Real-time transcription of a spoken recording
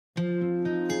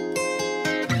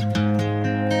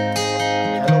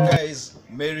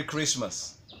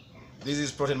Christmas. This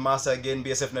is Protein Master again,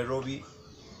 BSF Nairobi.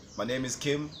 My name is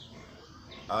Kim.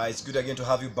 It's good again to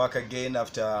have you back again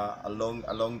after a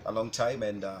long time.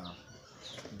 And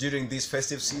during this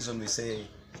festive season, we say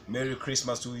Merry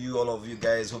Christmas to you, all of you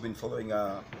guys who've been following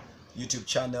our YouTube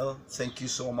channel. Thank you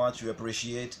so much. We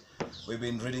appreciate. We've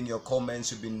been reading your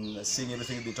comments. We've been seeing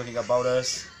everything you've been talking about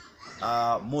us.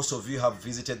 Most of you have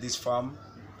visited this farm,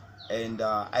 and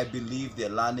I believe they're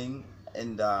learning.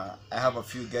 And I have a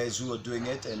few guys who are doing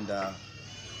it, and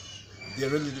they're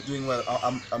really doing well.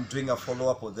 I'm doing a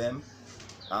follow-up with them.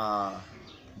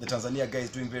 The Tanzania guy is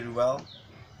doing very well,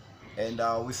 and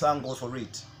we thank God for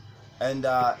it. And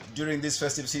during this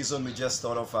festive season, we just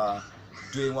thought of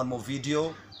doing one more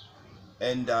video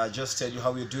and just tell you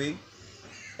how we're doing.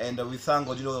 And we thank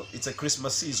God. You know, it's a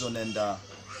Christmas season, and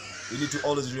we need to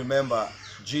always remember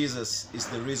Jesus is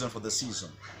the reason for the season.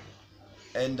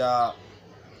 And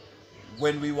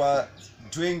when we were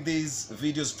doing these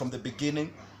videos from the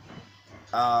beginning,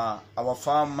 our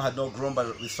farm had not grown,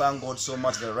 but we thank God so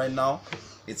much that right now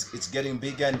it's getting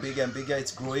bigger and bigger and bigger.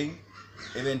 It's growing,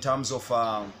 even in terms of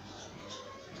our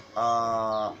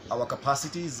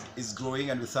capacity is growing,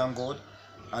 and we thank God,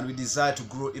 and we desire to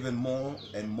grow even more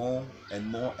and more and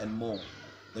more and more,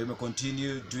 that we may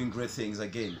continue doing great things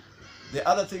again. The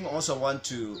other thing also I want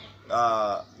to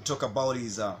talk about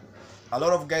is a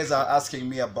lot of guys are asking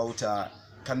me about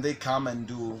can they come and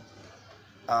do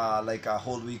like a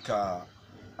whole week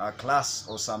class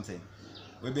or something.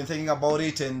 We've been thinking about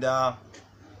it, and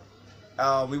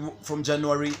from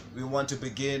January we want to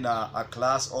begin a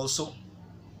class also,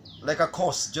 like a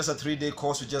course, just a 3-day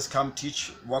course. You just come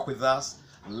teach, work with us,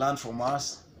 learn from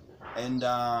us, and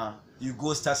you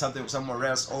go start something somewhere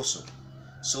else also.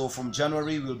 So from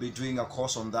January we'll be doing a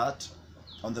course on that,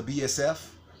 on the BSF.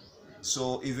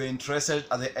 So if you're interested,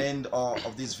 at the end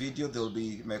of this video there will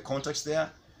be my contacts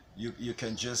there. You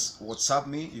can just WhatsApp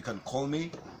me, you can call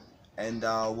me, and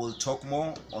we'll talk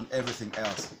more on everything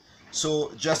else.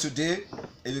 So just today,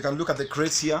 if you can look at the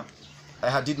crates here,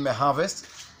 I did my harvest.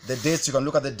 The dates, you can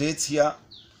look at the dates here.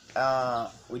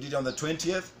 We did it on the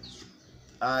 20th.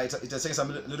 It has taken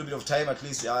a little bit of time. At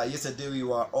least yesterday we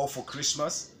were off for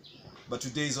Christmas, but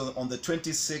today is on the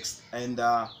 26th, and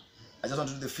I just want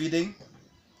to do the feeding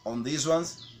on these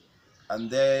ones, and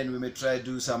then we may try to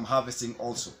do some harvesting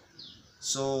also.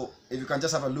 So if you can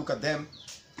just have a look at them,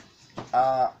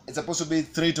 it's supposed to be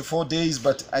 3 to 4 days,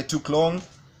 but I took long.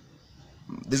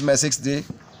 This is my 6th day.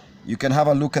 You can have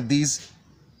a look at these.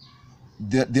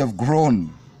 They have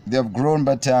grown,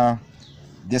 but they're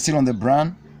still on the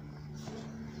brand,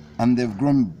 and they've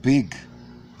grown big,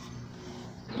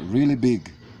 really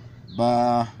big.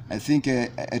 But I think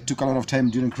I took a lot of time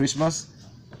during Christmas.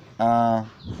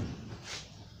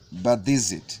 But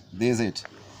this is it.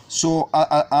 So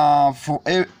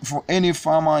for any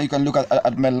farmer, you can look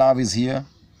at my larvae here.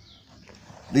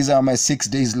 These are my 6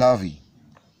 days larvae,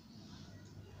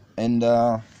 and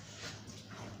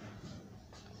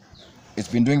it's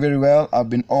been doing very well.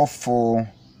 I've been off for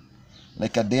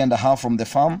like a day and a half from the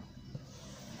farm,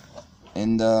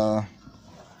 and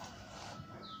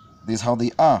this is how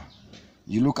they are.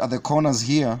 You look at the corners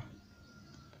here,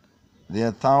 there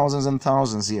are thousands and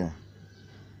thousands here.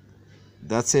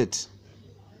 That's it.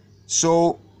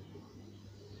 So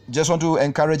just want to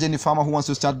encourage any farmer who wants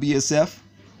to start BSF.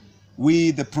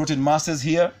 We, the Protein Masters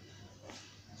here,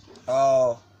 we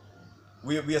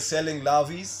are selling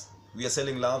larvae. We are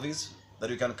selling larvae that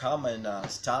you can come and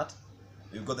start.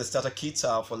 We've got the starter kits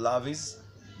for larvae.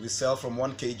 We sell from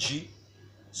 1 kg.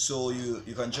 So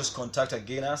you can just contact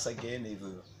us again if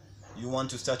you want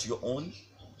to start your own.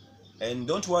 And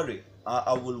don't worry,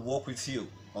 I will work with you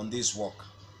on this work.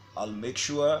 I'll make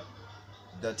sure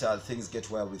that things get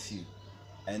well with you,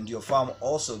 and your farm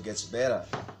also gets better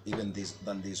even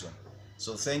than this one.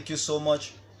 So thank you so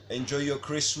much. Enjoy your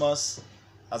Christmas.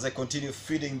 As I continue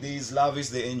feeding these larvae,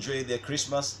 they enjoy their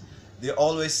Christmas. They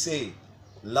always say,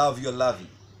 love your larvae.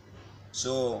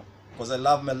 So because I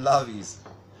love my larvae,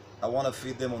 I want to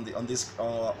feed them on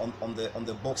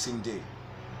the Boxing Day.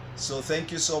 So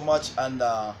thank you so much, and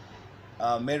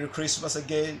Merry Christmas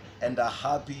again, and a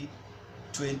happy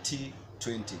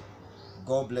 2020.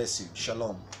 God bless you.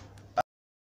 Shalom.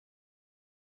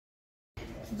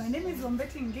 My name is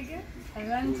Ombeti Ngige. I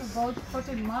run about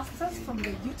Protein Masters from the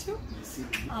YouTube.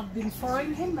 I've been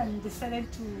following him and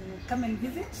decided to come and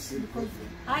visit because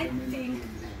I think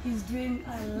he's doing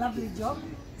a lovely job.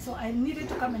 So I needed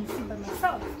to come and see by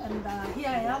myself. And here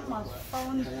I am. I've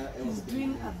found he's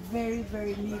doing a very,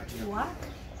 very neat work,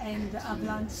 and I've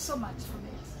learned so much from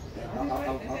it.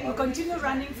 we continue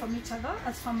running from each other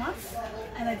as farmers,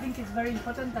 and I think it's very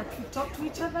important that we talk to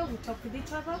each other, we talk with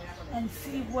each other, and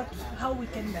see how we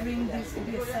can bring this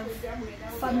BSF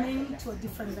farming to a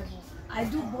different level. I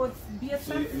do both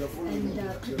BSF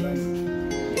and cricket.